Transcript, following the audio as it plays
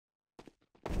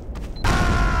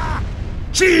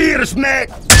Cheers, mate!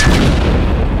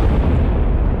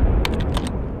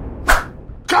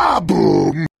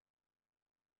 Kaboom!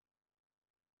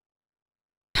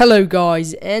 Hello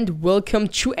guys, and welcome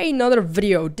to another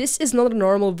video. This is not a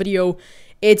normal video,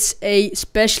 it's a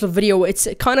special video. It's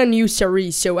a kind of new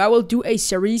series, so I will do a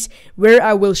series where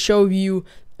I will show you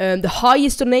the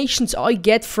highest donations I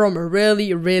get from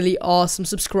really awesome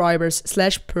subscribers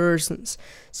 / persons.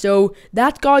 So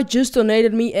that guy just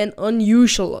donated me an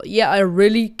unusual, I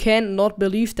really cannot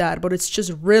believe that, but it's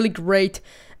just really great.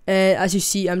 As you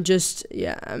see, I'm just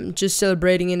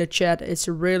celebrating in the chat. It's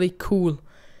really cool.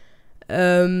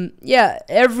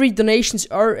 Every donations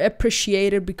are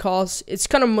appreciated because it's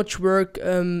kind of much work,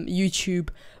 YouTube,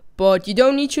 but you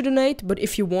don't need to donate. But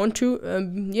if you want to,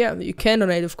 you can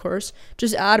donate, of course.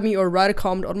 Just add me or write a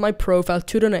comment on my profile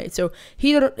to donate. So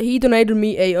he donated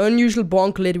me a unusual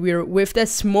Bonk Leadwear with that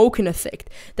smoking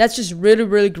effect. That's just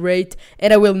really great,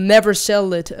 and I will never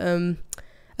sell it.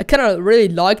 I kind of really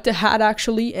like the hat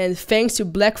actually, and thanks to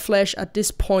Black Flash at this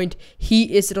point,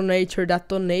 he is the donator that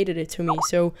donated it to me.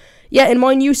 So yeah, in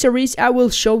my new series I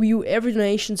will show you every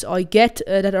donations I get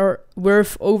that are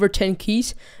worth over 10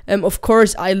 keys. Of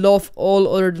course I love all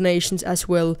other donations as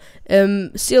well.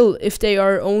 Still, if they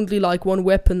are only like one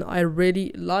weapon, I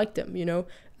really like them, you know.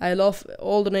 I love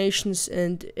all donations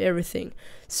and everything.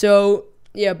 So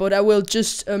yeah, but I will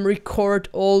just record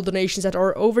all donations that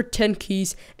are over 10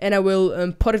 keys, and I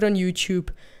will put it on YouTube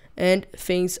and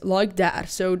things like that.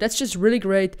 So that's just really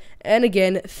great. And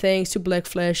again, thanks to Black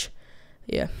Flash.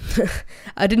 Yeah,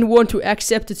 I didn't want to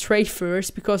accept the trade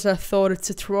first because I thought it's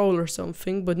a troll or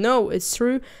something, but no, it's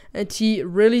true, and he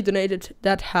really donated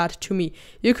that hat to me.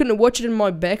 You can watch it in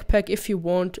my backpack if you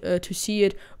want to see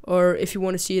it, or if you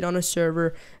want to see it on a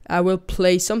server. I will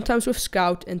play sometimes with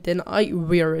Scout and then I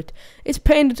wear it. It's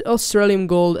painted Australian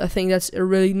gold. I think that's a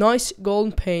really nice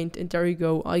golden paint, and there you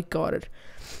go, I got it.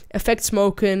 Effect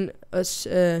smoking,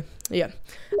 yeah,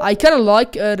 I kind of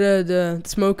like the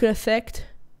smoking effect.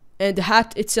 And the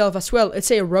hat itself as well.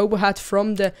 It's a robo hat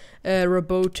from the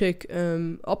robotic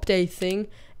update thing,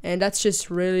 and that's just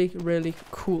really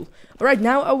cool. Alright,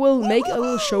 now I will make a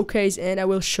little showcase and I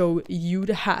will show you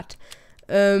the hat.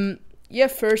 Yeah,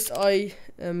 first I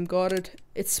got it.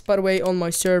 It's, by the way, on my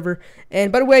server.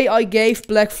 And by the way, I gave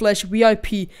Black Flash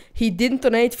VIP. He didn't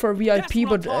donate for VIP,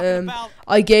 but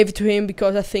I gave it to him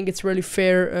because I think it's really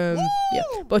fair. Yeah,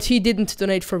 but he didn't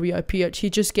donate for VIP. He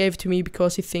just gave it to me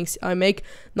because he thinks I make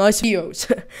nice videos.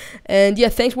 And yeah,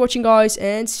 thanks for watching, guys,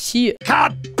 and see you.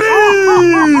 Kaboom!